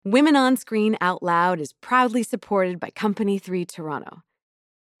Women on Screen Out Loud is proudly supported by Company 3 Toronto.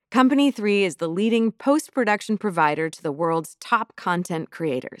 Company 3 is the leading post-production provider to the world's top content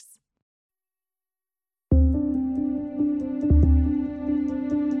creators.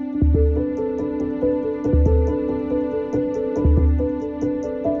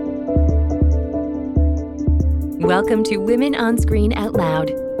 Welcome to Women on Screen Out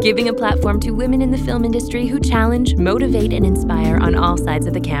Loud, giving a platform to women in the film industry who challenge, motivate, and inspire on all sides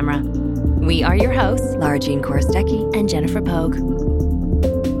of the camera. We are your hosts, Lara Jean Korostecki and Jennifer Pogue.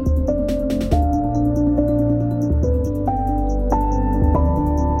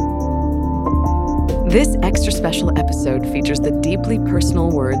 This extra special episode features the deeply personal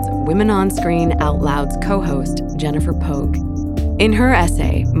words of Women on Screen Out Loud's co-host, Jennifer Pogue. In her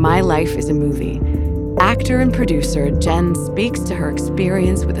essay, My Life is a Movie, actor and producer Jen speaks to her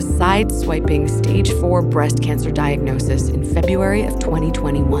experience with a side-swiping stage 4 breast cancer diagnosis in February of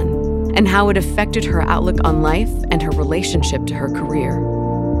 2021, and how it affected her outlook on life and her relationship to her career.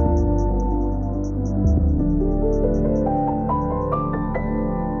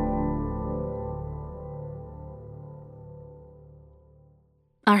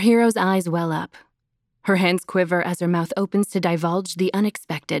 Our hero's eyes well up. Her hands quiver as her mouth opens to divulge the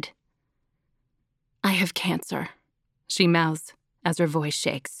unexpected. I have cancer, she mouths as her voice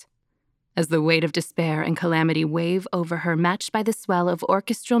shakes, as the weight of despair and calamity wave over her, matched by the swell of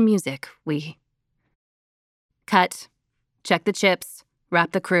orchestral music. We cut, check the chips,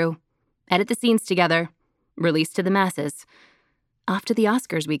 wrap the crew, edit the scenes together, release to the masses. Off to the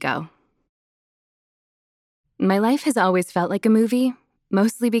Oscars we go. My life has always felt like a movie,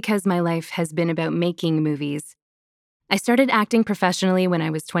 mostly because my life has been about making movies. I started acting professionally when I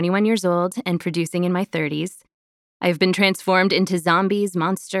was 21 years old and producing in my 30s. I've been transformed into zombies,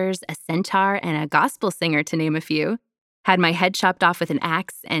 monsters, a centaur, and a gospel singer, to name a few. Had my head chopped off with an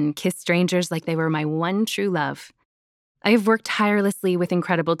axe and kissed strangers like they were my one true love. I have worked tirelessly with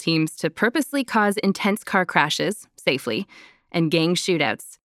incredible teams to purposely cause intense car crashes, safely, and gang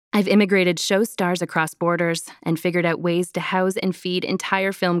shootouts. I've immigrated show stars across borders and figured out ways to house and feed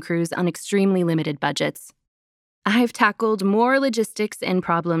entire film crews on extremely limited budgets. I've tackled more logistics and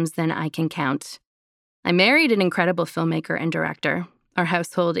problems than I can count. I married an incredible filmmaker and director. Our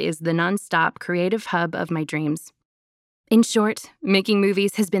household is the nonstop creative hub of my dreams. In short, making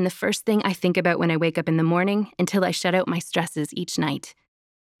movies has been the first thing I think about when I wake up in the morning until I shut out my stresses each night.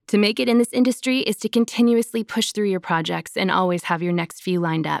 To make it in this industry is to continuously push through your projects and always have your next few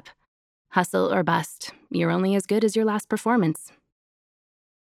lined up. Hustle or bust, you're only as good as your last performance.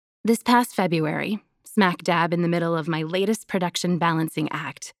 This past February, smack dab in the middle of my latest production balancing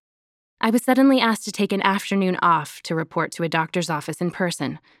act, I was suddenly asked to take an afternoon off to report to a doctor's office in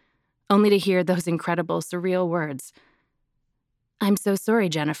person, only to hear those incredible, surreal words. I'm so sorry,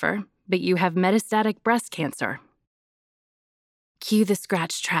 Jennifer, but you have metastatic breast cancer. Cue the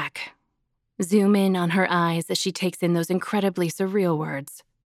scratch track. Zoom in on her eyes as she takes in those incredibly surreal words.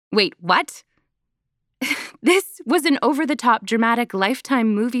 Wait, what? This was an over-the-top dramatic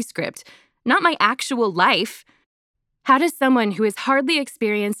Lifetime movie script, not my actual life. How does someone who has hardly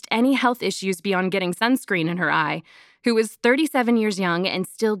experienced any health issues beyond getting sunscreen in her eye, who is 37 years young and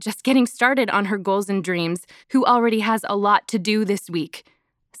still just getting started on her goals and dreams, who already has a lot to do this week,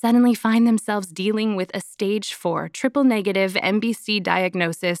 suddenly find themselves dealing with a stage 4 triple-negative MBC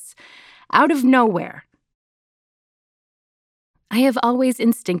diagnosis out of nowhere? I have always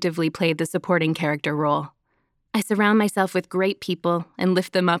instinctively played the supporting character role. I surround myself with great people and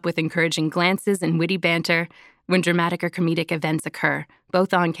lift them up with encouraging glances and witty banter when dramatic or comedic events occur,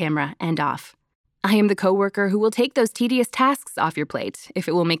 both on camera and off. I am the coworker who will take those tedious tasks off your plate if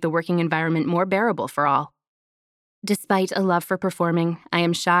it will make the working environment more bearable for all. Despite a love for performing, I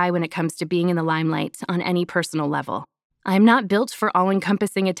am shy when it comes to being in the limelight on any personal level. I am not built for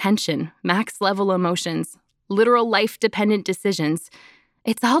all-encompassing attention, max-level emotions, literal life-dependent decisions.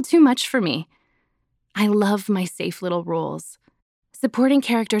 It's all too much for me. I love my safe little roles. Supporting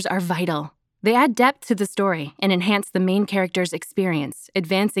characters are vital. They add depth to the story and enhance the main character's experience,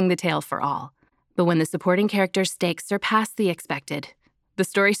 advancing the tale for all. But when the supporting character's stakes surpass the expected, the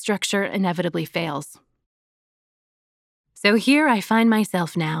story structure inevitably fails. So here I find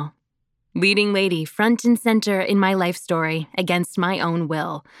myself now, leading lady front and center in my life story against my own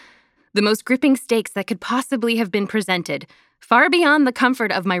will. The most gripping stakes that could possibly have been presented, far beyond the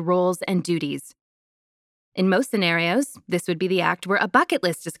comfort of my roles and duties. In most scenarios, this would be the act where a bucket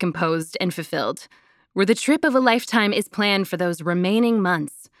list is composed and fulfilled, where the trip of a lifetime is planned for those remaining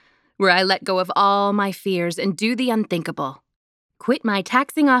months, where I let go of all my fears and do the unthinkable. Quit my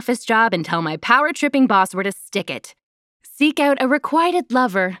taxing office job and tell my power-tripping boss where to stick it. Seek out a requited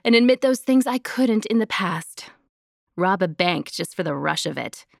lover and admit those things I couldn't in the past. Rob a bank just for the rush of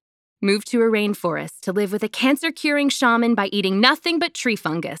it. Move to a rainforest to live with a cancer-curing shaman by eating nothing but tree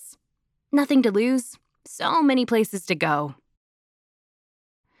fungus. Nothing to lose. So many places to go.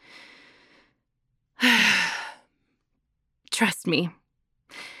 Trust me.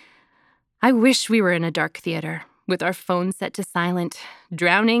 I wish we were in a dark theater, with our phones set to silent,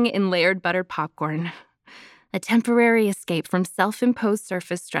 drowning in layered buttered popcorn. A temporary escape from self-imposed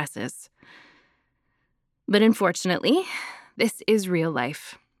surface stresses. But unfortunately, this is real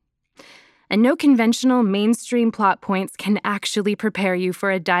life. And no conventional mainstream plot points can actually prepare you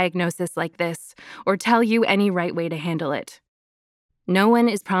for a diagnosis like this or tell you any right way to handle it. No one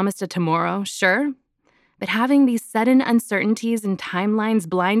is promised a tomorrow, sure, but having these sudden uncertainties and timelines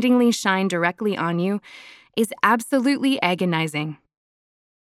blindingly shine directly on you is absolutely agonizing.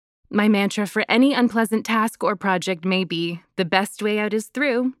 My mantra for any unpleasant task or project may be, the best way out is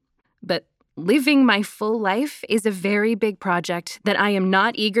through, but living my full life is a very big project that I am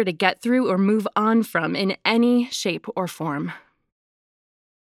not eager to get through or move on from in any shape or form.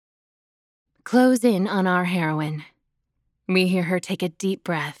 Close in on our heroine. We hear her take a deep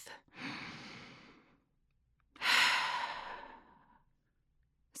breath.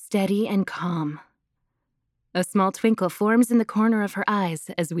 Steady and calm. A small twinkle forms in the corner of her eyes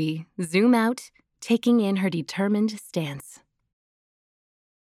as we zoom out, taking in her determined stance.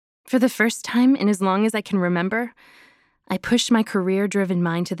 For the first time in as long as I can remember, I push my career-driven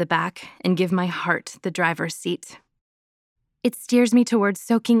mind to the back and give my heart the driver's seat. It steers me towards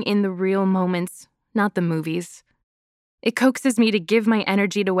soaking in the real moments, not the movies. It coaxes me to give my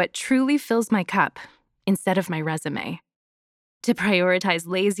energy to what truly fills my cup, instead of my resume. To prioritize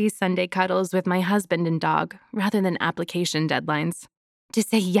lazy Sunday cuddles with my husband and dog, rather than application deadlines. To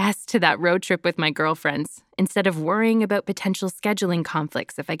say yes to that road trip with my girlfriends, instead of worrying about potential scheduling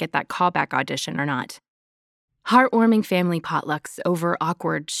conflicts if I get that callback audition or not. Heartwarming family potlucks over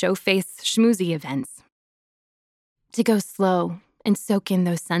awkward show-face schmoozy events. To go slow and soak in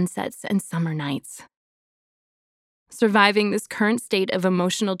those sunsets and summer nights. Surviving this current state of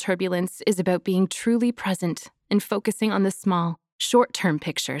emotional turbulence is about being truly present and focusing on the small, short-term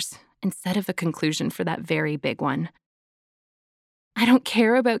pictures instead of a conclusion for that very big one. I don't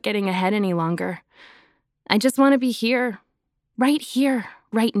care about getting ahead any longer. I just want to be here,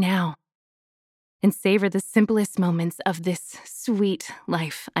 right now, and savor the simplest moments of this sweet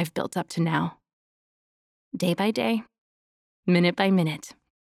life I've built up to now. Day by day, minute by minute,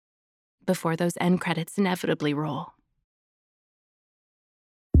 before those end credits inevitably roll.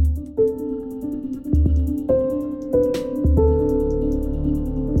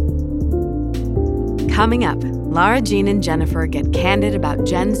 Coming up, Lara Jean and Jennifer get candid about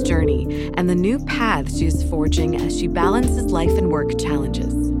Jen's journey and the new paths she is forging as she balances life and work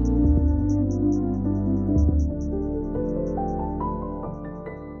challenges.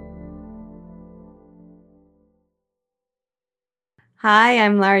 Hi,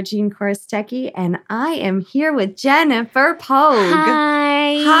 I'm Lara Jean Korostecki, and I am here with Jennifer Pogue.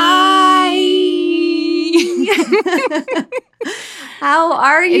 Hi. How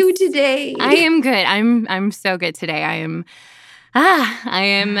are you today? I am good. I'm so good today.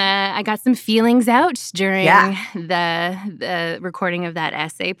 I got some feelings out during the recording of that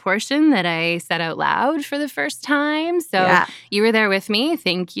essay portion that I said out loud for the first time. So you were there with me.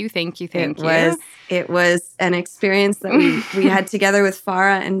 Thank you. It was an experience that we had together with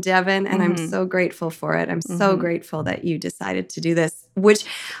Farah and Devin, and I'm so grateful for it. I'm so grateful that you decided to do this, which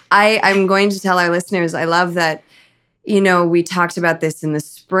I'm going to tell our listeners. I love that. You know, we talked about this in the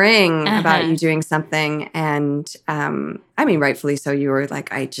spring about you doing something, and I mean, rightfully so. You were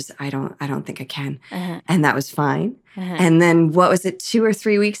like, I don't think I can, and that was fine. And then, what was it? 2 or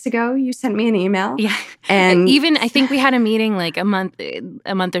 3 weeks ago, you sent me an email. Yeah, and even I think we had a meeting like a month or so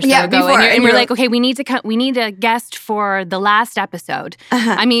ago, before, and you're like, okay, we need a guest for the last episode.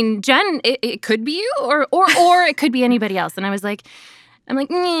 I mean, Jen, it could be you, or it could be anybody else, and I was like.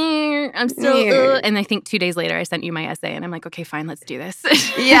 I'm still, and I think 2 days later I sent you my essay, and I'm like, okay, fine, let's do this.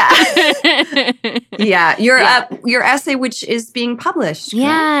 Your essay, which is being published. Correct?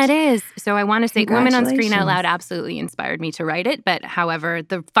 Yeah, it is. So I want to say, Women on Screen Out Loud absolutely inspired me to write it, but however,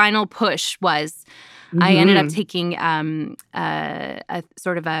 the final push was. I ended up taking a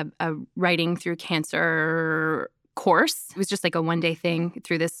sort of a writing through cancer course. It was just like a one-day thing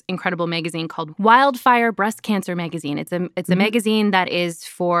through this incredible magazine called Wildfire Breast Cancer Magazine. It's a magazine that is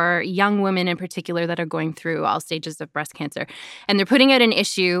for young women in particular that are going through all stages of breast cancer. And they're putting out an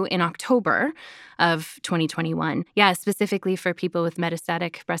issue in October of 2021. Yeah, specifically for people with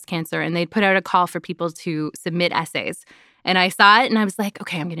metastatic breast cancer. And they'd put out a call for people to submit essays. And I saw it and I was like,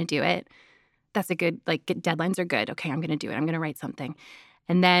 okay, I'm going to do it. That's a good, like, deadlines are good. Okay, I'm going to do it. I'm going to write something.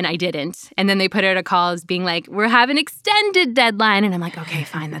 And then I didn't. And then they put out a call as being like, we're having an extended deadline. And I'm like, okay,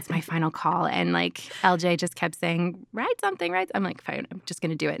 fine. That's my final call. And like LJ just kept saying, write something, right? I'm like, fine, I'm just going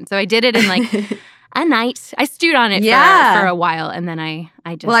to do it. And so I did it in like a night. I stewed on it for a while. And then I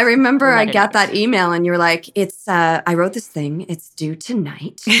just Well, I remember I got that email and you were like, I wrote this thing. It's due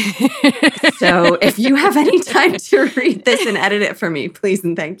tonight. So if you have any time to read this and edit it for me, please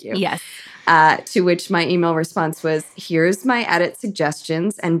and thank you. Yes. To which my email response was, here's my edit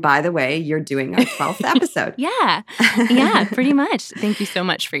suggestions. And by the way, you're doing our 12th episode. Yeah, pretty much. Thank you so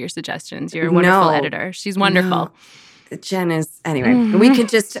much for your suggestions. You're a wonderful editor. She's wonderful. No. Jen is, anyway, we could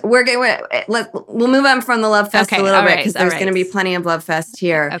just, we'll move on from the Love Fest a little bit because there's going to be plenty of Love Fest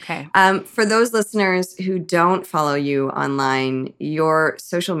here. Okay. For those listeners who don't follow you online, your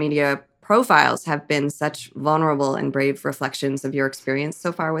social media profiles have been such vulnerable and brave reflections of your experience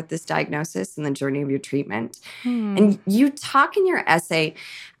so far with this diagnosis and the journey of your treatment. And you talk in your essay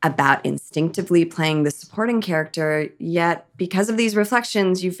about instinctively playing the supporting character, yet because of these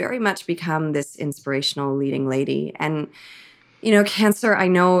reflections, you very much become this inspirational leading lady. And, you know, cancer, I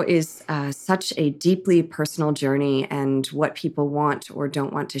know, is such a deeply personal journey, and what people want or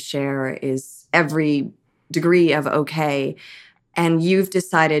don't want to share is every degree of okay. And you've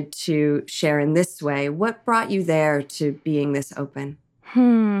decided to share in this way. What brought you there to being this open?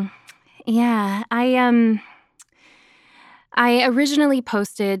 Yeah, I originally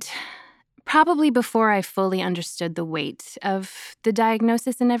posted probably before I fully understood the weight of the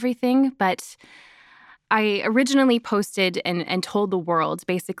diagnosis and everything, but I originally posted and told the world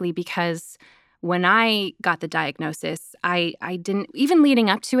basically because when I got the diagnosis, I didn't, even leading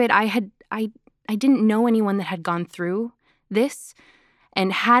up to it, I didn't know anyone that had gone through this.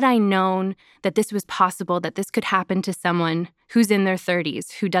 And had I known that this was possible, that this could happen to someone who's in their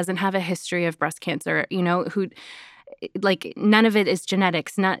 30s, who doesn't have a history of breast cancer, you know, who, like, none of it is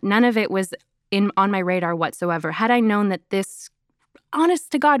genetics, none of it was on my radar whatsoever. Had I known that this, honest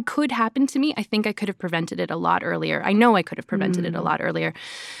to God, could happen to me, I think I could have prevented it a lot earlier. I know I could have prevented it a lot earlier.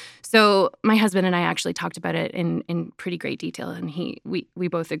 So my husband and I actually talked about it in pretty great detail, and we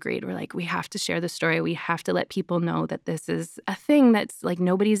both agreed. We're like, we have to share the story. We have to let people know that this is a thing that's like,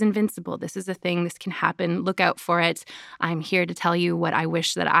 nobody's invincible. This is a thing. This can happen. Look out for it. I'm here to tell you what I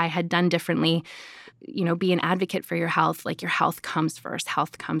wish that I had done differently. You know, be an advocate for your health. Like, your health comes first.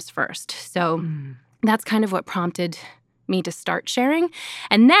 Health comes first. So that's kind of what prompted me to start sharing.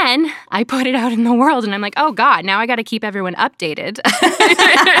 And then I put it out in the world and I'm like, oh God, now I got to keep everyone updated,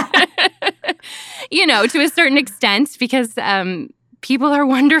 you know, to a certain extent, because people are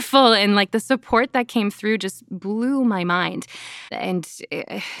wonderful, and like the support that came through just blew my mind. And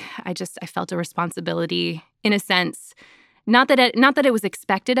I felt a responsibility in a sense. Not that it was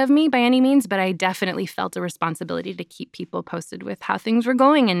expected of me by any means, but I definitely felt a responsibility to keep people posted with how things were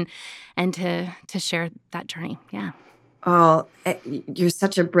going and to share that journey. Yeah. Oh, you're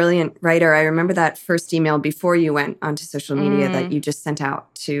such a brilliant writer. I remember that first email before you went onto social media that you just sent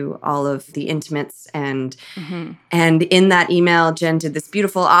out to all of the intimates. And in that email, Jen did this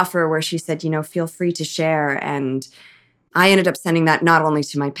beautiful offer where she said, you know, feel free to share. And I ended up sending that not only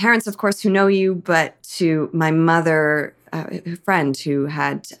to my parents, of course, who know you, but to my mother, a friend who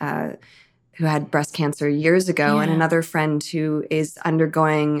had breast cancer years ago, and another friend who is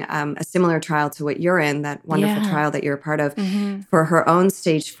undergoing a similar trial to what you're in, that wonderful trial that you're a part of, for her own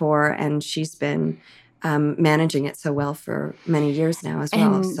stage 4. And she's been managing it so well for many years now as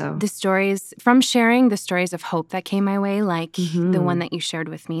well. So the stories, from sharing the stories of hope that came my way, like the one that you shared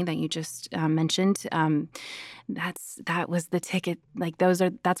with me that you just mentioned, that was the ticket. Like,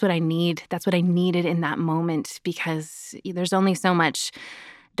 that's what I need. That's what I needed in that moment, because there's only so much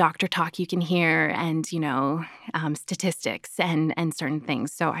doctor talk you can hear, and, you know, statistics and certain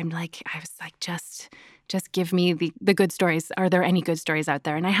things. So I was like, just give me the good stories. Are there any good stories out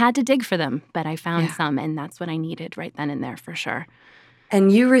there? And I had to dig for them, but I found some, and that's what I needed right then and there for sure. And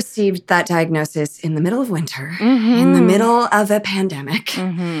you received that diagnosis in the middle of winter, in the middle of a pandemic.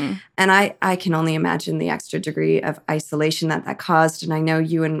 And I can only imagine the extra degree of isolation that caused. And I know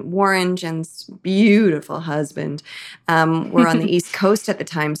you and Warren, Jen's beautiful husband, were on the East Coast at the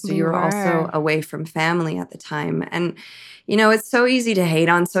time. So you were also away from family at the time. And, you know, it's so easy to hate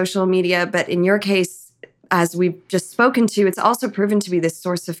on social media. But in your case, as we've just spoken to, it's also proven to be this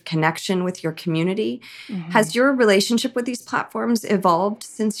source of connection with your community. Has your relationship with these platforms evolved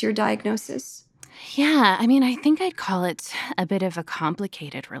since your diagnosis? Yeah, I mean, I think I'd call it a bit of a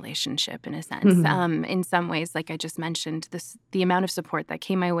complicated relationship in a sense. In some ways, like I just mentioned, the amount of support that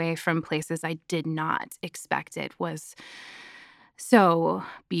came my way from places I did not expect it was so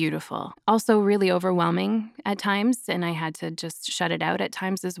beautiful. Also really overwhelming at times, and I had to just shut it out at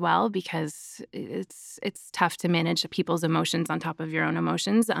times as well because it's tough to manage people's emotions on top of your own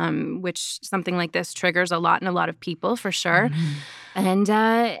emotions, which something like this triggers a lot in a lot of people for sure. And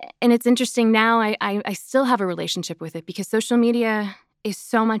it's interesting now. I still have a relationship with it because social media is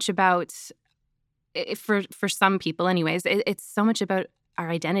so much about, for some people anyways, it's so much about our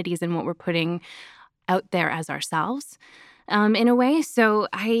identities and what we're putting out there as ourselves. In a way. So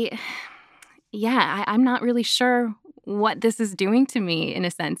I'm not really sure what this is doing to me in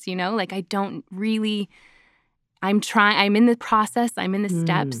a sense, like I don't really, I'm in the process, I'm in the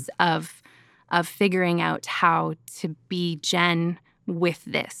steps of figuring out how to be Jen with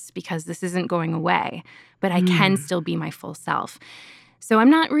this because this isn't going away, but I can still be my full self. So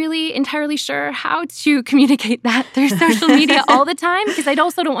I'm not really entirely sure how to communicate that through social media all the time because I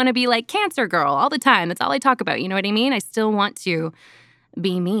also don't want to be like cancer girl all the time. That's all I talk about. You know what I mean? I still want to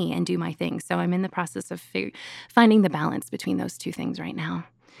be me and do my thing. So I'm in the process of finding the balance between those two things right now.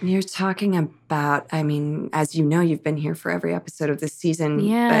 You're talking about, I mean, as you know, you've been here for every episode of this season,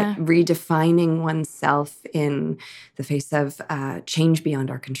 Yeah. but redefining oneself in the face of change beyond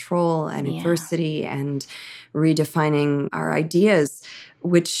our control and adversity and redefining our ideas,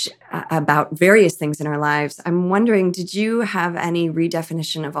 which about various things in our lives. I'm wondering, did you have any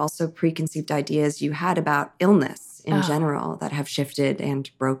redefinition of also preconceived ideas you had about illness in general that have shifted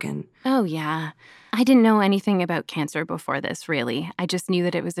and broken? Oh, yeah. I didn't know anything about cancer before this, really. I just knew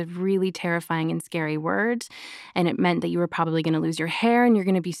that it was a really terrifying and scary word, and it meant that you were probably going to lose your hair and you're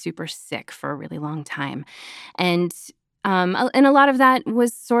going to be super sick for a really long time. And a lot of that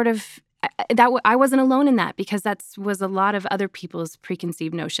was sort of I wasn't alone in that because that was a lot of other people's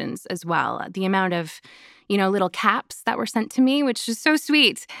preconceived notions as well. The amount of, little caps that were sent to me, which is so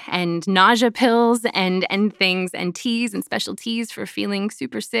sweet, and nausea pills and things and teas and special teas for feeling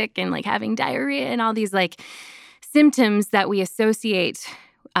super sick and like having diarrhea and all these like symptoms that we associate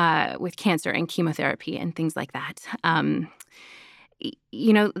with cancer and chemotherapy and things like that.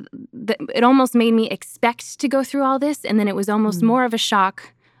 It almost made me expect to go through all this, and then it was almost more of a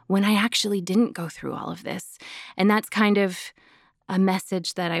shock when I actually didn't go through all of this. And that's kind of a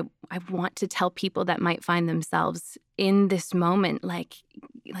message that I want to tell people that might find themselves in this moment. Like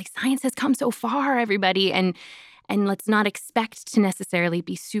science has come so far, everybody, and let's not expect to necessarily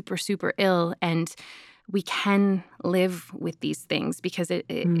be super, super ill. And we can live with these things because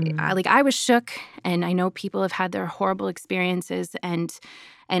I was shook, and I know people have had their horrible experiences, and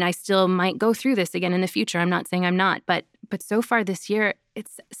I still might go through this again in the future. I'm not saying I'm not, but so far this year,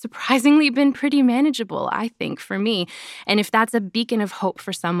 it's surprisingly been pretty manageable, I think, for me. And if that's a beacon of hope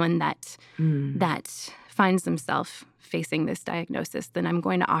for someone that finds themselves facing this diagnosis, then I'm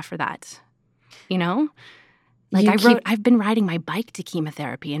going to offer that, Like I've been riding my bike to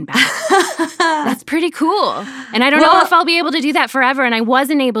chemotherapy and back. That's pretty cool. And I don't know if I'll be able to do that forever. And I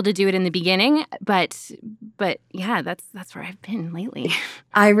wasn't able to do it in the beginning, but yeah, that's where I've been lately.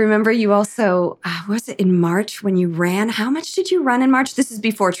 I remember you also, was it in March when you ran? How much did you run in March? This is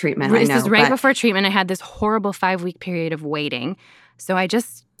before treatment, This is right before treatment. I had this horrible 5-week period of waiting. So I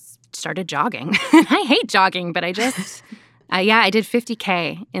just started jogging. I hate jogging, but I just... I did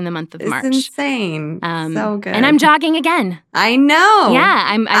 50K in the month of March. It's insane. So good. And I'm jogging again. I know.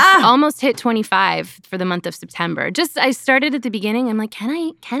 Yeah, I've almost hit 25 for the month of September. I started at the beginning. I'm like, can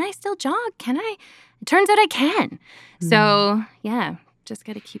I still jog? Can I? It turns out I can. So, yeah, just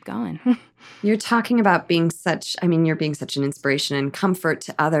got to keep going. You're talking about you're being such an inspiration and comfort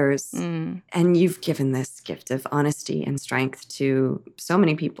to others. And you've given this gift of honesty and strength to so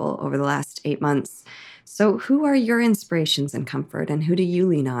many people over the last 8 months. So who are your inspirations and comfort, and who do you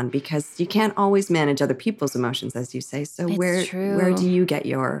lean on? Because you can't always manage other people's emotions, as you say. So where do you get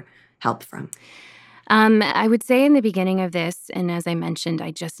your help from? I would say in the beginning of this, and as I mentioned,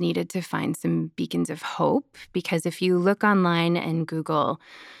 I just needed to find some beacons of hope, because if you look online and Google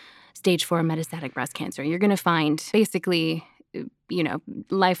stage 4 metastatic breast cancer, you're going to find basically,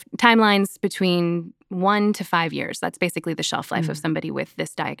 life timelines between 1 to 5 years. That's basically the shelf life of somebody with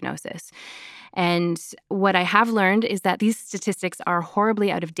this diagnosis. And what I have learned is that these statistics are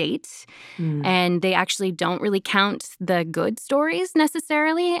horribly out of date, and they actually don't really count the good stories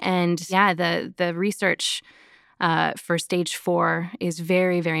necessarily. And yeah, the research for stage 4 is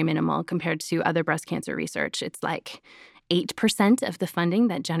very, very minimal compared to other breast cancer research. It's like 8% of the funding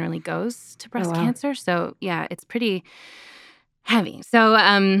that generally goes to breast cancer. So yeah, it's pretty heavy. So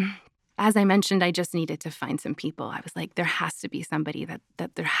as I mentioned, I just needed to find some people. I was like, there has to be somebody that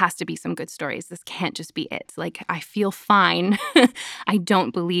there has to be some good stories. This can't just be it. Like, I feel fine. I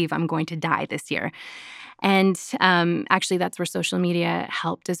don't believe I'm going to die this year. And actually, that's where social media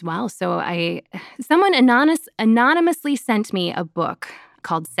helped as well. So someone anonymously sent me a book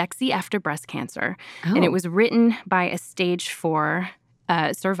called Sexy After Breast Cancer. Oh. And it was written by a stage 4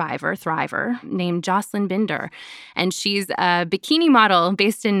 thriver named Jocelyn Binder. And she's a bikini model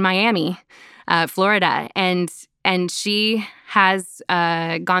based in Miami, Florida. And she has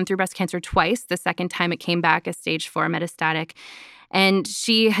gone through breast cancer twice. The second time it came back as stage 4 metastatic. And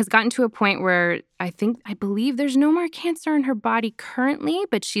she has gotten to a point where I believe there's no more cancer in her body currently,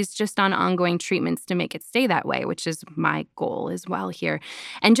 but she's just on ongoing treatments to make it stay that way, which is my goal as well here.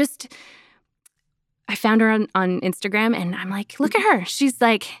 And I found her on Instagram, and I'm like, look at her. She's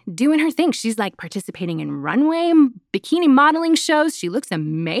like doing her thing. She's like participating in runway bikini modeling shows. She looks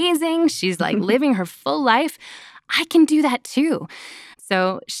amazing. She's like living her full life. I can do that too.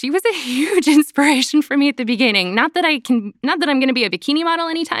 So she was a huge inspiration for me at the beginning. Not that I'm going to be a bikini model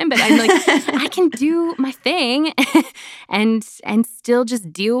anytime, but I'm like, I can do my thing and still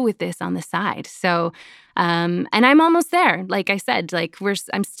just deal with this on the side. So, and I'm almost there. Like I said,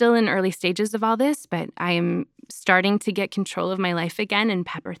 I'm still in early stages of all this, but I am starting to get control of my life again and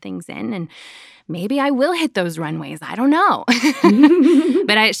pepper things in. And maybe I will hit those runways. I don't know.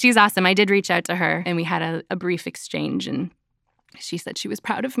 But she's awesome. I did reach out to her, and we had a brief exchange, and she said she was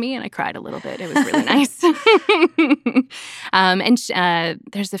proud of me, and I cried a little bit. It was really nice. And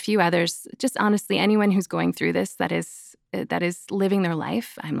there's a few others. Just honestly, anyone who's going through this that is living their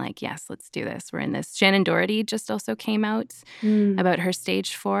life, I'm like, yes, let's do this. We're in this. Shannon Doherty just also came out about her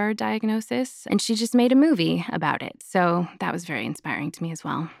stage 4 diagnosis, and she just made a movie about it. So that was very inspiring to me as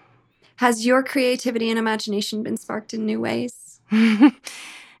well. Has your creativity and imagination been sparked in new ways?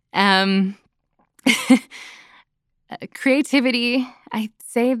 Creativity, I'd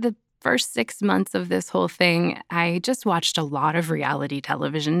say the first 6 months of this whole thing, I just watched a lot of reality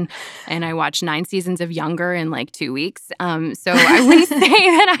television, and I watched 9 seasons of Younger in like 2 weeks. So I wouldn't say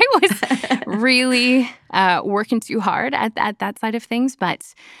that I was really working too hard at that side of things,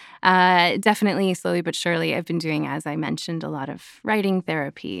 but definitely slowly but surely I've been doing, as I mentioned, a lot of writing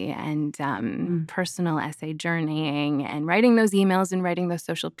therapy and personal essay journeying, and writing those emails and writing those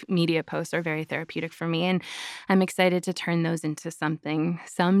social media posts are very therapeutic for me, and I'm excited to turn those into something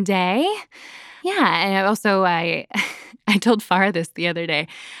someday. Yeah, and also I told Farah this the other day.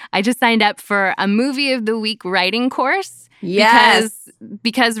 I just signed up for a Movie of the Week writing course. Yes.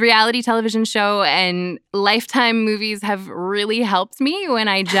 Because reality television show and Lifetime movies have really helped me when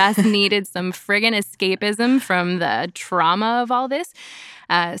I just needed some friggin' escapism from the trauma of all this.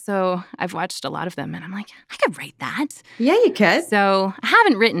 So I've watched a lot of them, and I'm like, I could write that. Yeah, you could. So I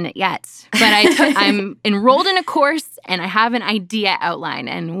haven't written it yet, but I'm enrolled in a course, and I have an idea outline,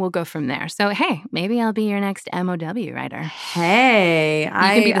 and we'll go from there. So, hey, maybe I'll be your next MOW writer. Hey. You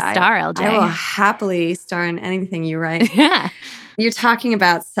can be the star, LJ. I will happily star in anything you write. Yeah. You're talking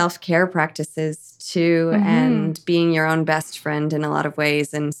about self-care practices too, and being your own best friend in a lot of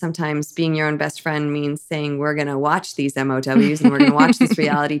ways. And sometimes being your own best friend means saying, we're going to watch these MOWs and we're going to watch this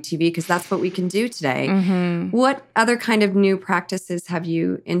reality TV, because that's what we can do today. What other kind of new practices have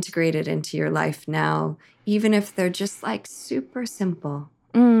you integrated into your life now, even if they're just like super simple?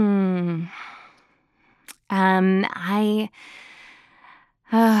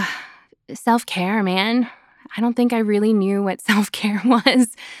 Self-care, man. I don't think I really knew what self-care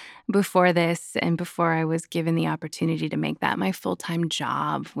was before this, and before I was given the opportunity to make that my full-time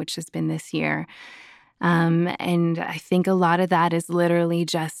job, which has been this year. And I think a lot of that is literally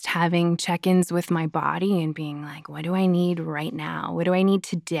just having check-ins with my body and being like, what do I need right now? What do I need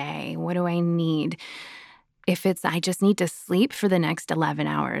today? What do I need? If it's I just need to sleep for the next 11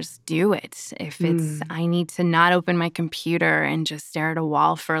 hours, do it. If it's I need to not open my computer and just stare at a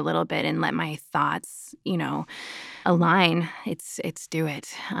wall for a little bit and let my thoughts, align, it's do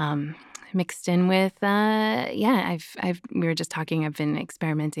it. Mixed in with, we were just talking, I've been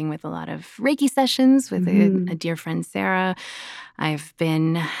experimenting with a lot of Reiki sessions with a dear friend, Sarah. I've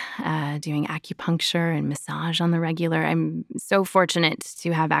been doing acupuncture and massage on the regular. I'm so fortunate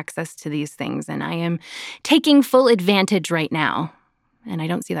to have access to these things, and I am taking full advantage right now. And I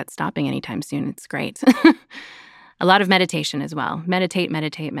don't see that stopping anytime soon. It's great. A lot of meditation as well. Meditate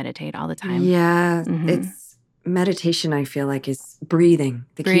all the time. Yeah, it's meditation, I feel like, is breathing,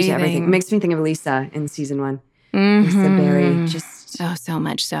 the key to everything. It makes me think of Lisa in season 1. Lisa Berry. Just so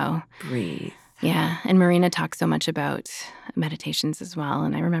much so. breathe. Yeah, and Marina talks so much about meditations as well.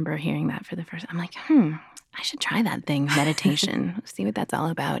 And I remember hearing that for the first time. I'm like, I should try that thing, meditation, see what that's all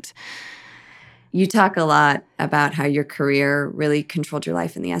about. You talk a lot about how your career really controlled your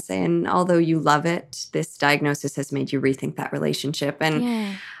life in the essay. And although you love it, this diagnosis has made you rethink that relationship.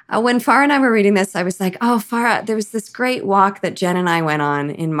 And when Farah and I were reading this, I was like, oh, Farah, there was this great walk that Jen and I went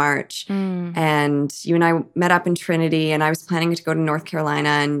on in March. And you and I met up in Trinity, and I was planning to go to North Carolina.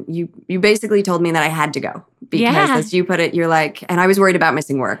 And you basically told me that I had to go because, as you put it, you're like, and I was worried about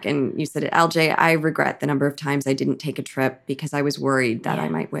missing work. And you said, LJ, I regret the number of times I didn't take a trip because I was worried that I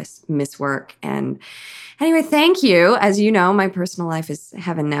might miss work. And anyway, thank you. As you know, my personal life is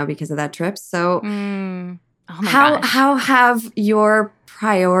heaven now because of that trip. So how have your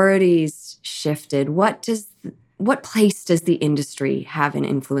priorities shifted? What place does the industry have in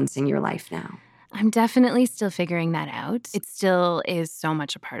influencing your life now? I'm definitely still figuring that out. It still is so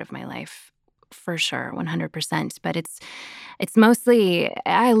much a part of my life, for sure, 100%. But it's mostly,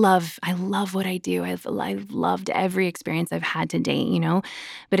 I love what I do. I've loved every experience I've had to date, you know.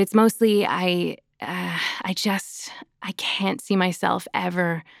 But it's mostly I can't see myself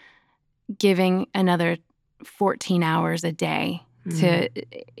ever giving another 14 hours a day to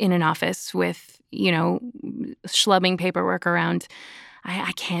in an office with, you know, schlubbing paperwork around.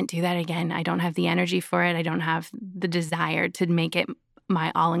 I can't do that again. I don't have the energy for it. I don't have the desire to make it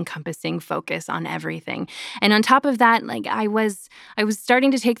my all-encompassing focus on everything. And on top of that, like I was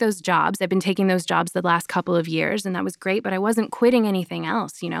starting to take those jobs. I've been taking those jobs the last couple of years, and that was great, but I wasn't quitting anything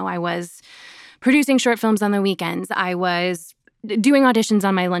else. You know, I was producing short films on the weekends. I was doing auditions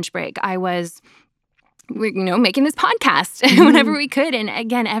on my lunch break. I was, you know, making this podcast whenever we could. And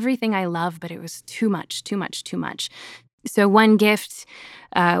again, everything I love, but it was too much. So one gift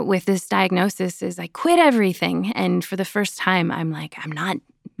with this diagnosis is I quit everything. And for the first time, I'm like, I'm not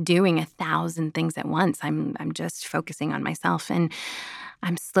doing 1,000 things at once. I'm just focusing on myself. And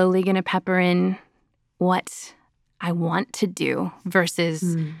I'm slowly going to pepper in what I want to do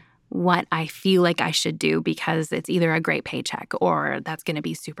versus what I feel like I should do because it's either a great paycheck or that's going to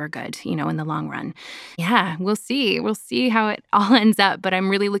be super good, you know, in the long run. Yeah, we'll see. We'll see how it all ends up. But I'm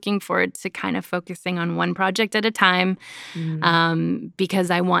really looking forward to kind of focusing on one project at a time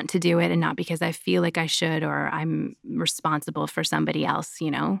because I want to do it and not because I feel like I should or I'm responsible for somebody else, you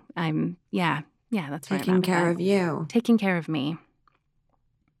know. That's what taking care of you. Taking care of me.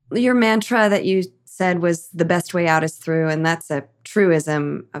 Your mantra that you said was the best way out is through, and that's a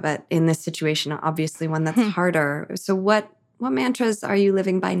truism, but in this situation, obviously one that's harder. So what mantras are you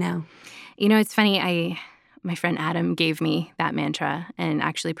living by now? You know, it's funny. My friend Adam gave me that mantra and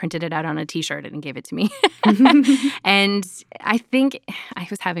actually printed it out on a T-shirt and gave it to me. And I think I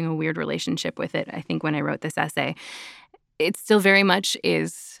was having a weird relationship with it, I think, when I wrote this essay. It still very much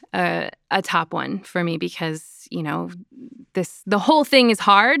is a top one for me because, you know, the whole thing is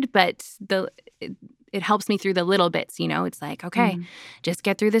hard, but it helps me through the little bits, you know. It's like, okay, just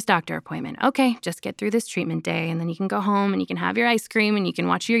get through this doctor appointment. Okay, just get through this treatment day, and then you can go home and you can have your ice cream and you can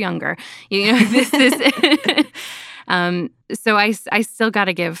watch You're Younger. You know, so I still got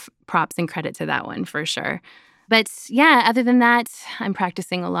to give props and credit to that one for sure. But yeah, other than that, I'm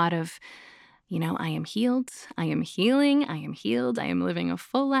practicing a lot of, you know, I am healed, I am healing, I am healed, I am living a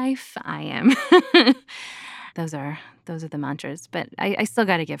full life, I am. Those are the mantras. But I still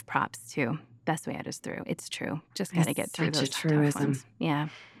got to give props too. Best way out is through. It's true. Just got to get through those tough ones. Yeah.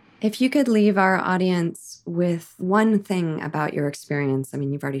 If you could leave our audience with one thing about your experience, I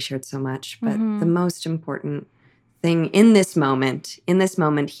mean, you've already shared so much, but the most important thing in this moment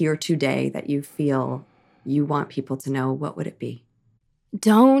here today that you feel you want people to know, what would it be?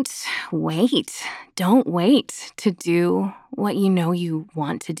 Don't wait. Don't wait to do what you know you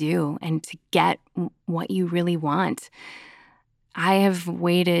want to do and to get what you really want. I have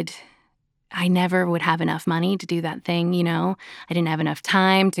waited. I never would have enough money to do that thing, you know. I didn't have enough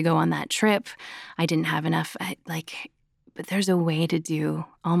time to go on that trip. I didn't have enough, but there's a way to do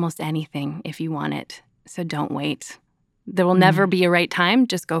almost anything if you want it. So don't wait. There will never be a right time.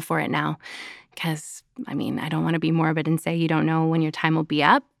 Just go for it now. Because, I mean, I don't want to be morbid and say you don't know when your time will be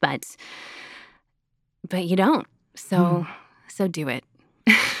up, but you don't. So do it.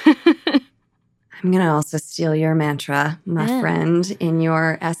 I'm going to also steal your mantra, my friend, in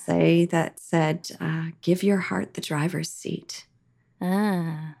your essay that said, give your heart the driver's seat. So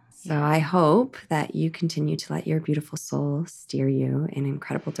I hope that you continue to let your beautiful soul steer you in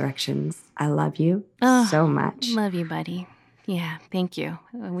incredible directions. I love you so much. Love you, buddy. Yeah, thank you.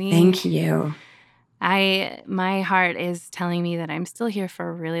 Thank you. My heart is telling me that I'm still here for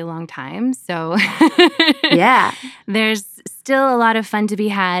a really long time. So yeah, there's still a lot of fun to be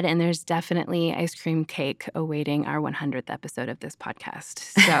had, and there's definitely ice cream cake awaiting our 100th episode of this podcast.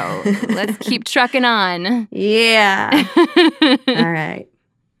 So let's keep trucking on. Yeah. All right.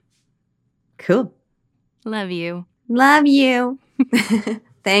 Cool. Love you. Love you.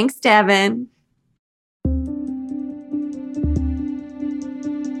 Thanks, Devin.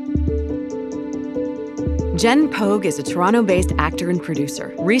 Jen Pogue is a Toronto-based actor and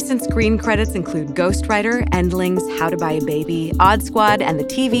producer. Recent screen credits include Ghostwriter, Endlings, How to Buy a Baby, Odd Squad, and the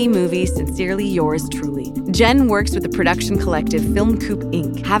TV movie Sincerely Yours Truly. Jen works with the production collective Film Coop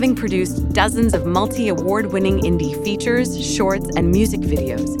Inc., having produced dozens of multi-award-winning indie features, shorts, and music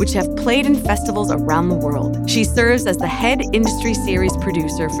videos, which have played in festivals around the world. She serves as the head industry series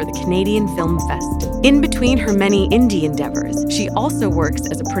producer for the Canadian Film Fest. In between her many indie endeavors, she also works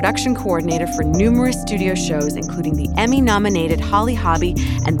as a production coordinator for numerous studio shows, including the Emmy-nominated Holly Hobbie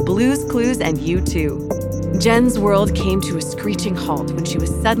and Blue's Clues and U2. Jen's world came to a screeching halt when she was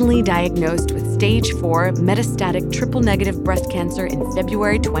suddenly diagnosed with stage 4 metastatic triple-negative breast cancer in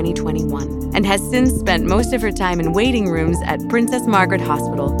February 2021, and has since spent most of her time in waiting rooms at Princess Margaret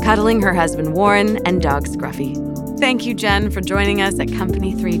Hospital, cuddling her husband Warren and dog Scruffy. Thank you, Jen, for joining us at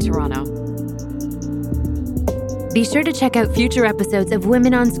Company 3 Toronto. Be sure to check out future episodes of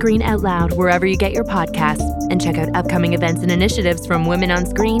Women on Screen Out Loud wherever you get your podcasts, and check out upcoming events and initiatives from Women on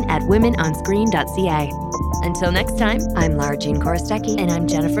Screen at womenonscreen.ca. Until next time, I'm Lara Jean Korostecki. And I'm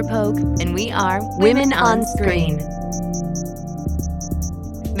Jennifer Pogue. And we are Women on Screen.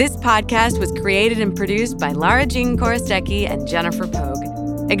 This podcast was created and produced by Lara Jean Korostecki and Jennifer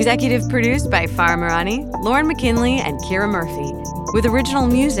Pogue. Executive produced by Farah Marani, Lauren McKinley, and Kira Murphy. With original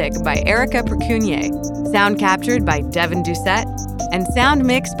music by Erica Percunier. Sound captured by Devin Doucette. And sound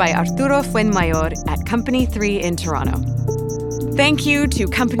mixed by Arturo Fuenmayor at Company 3 in Toronto. Thank you to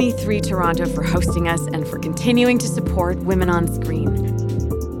Company 3 Toronto for hosting us and for continuing to support Women on Screen.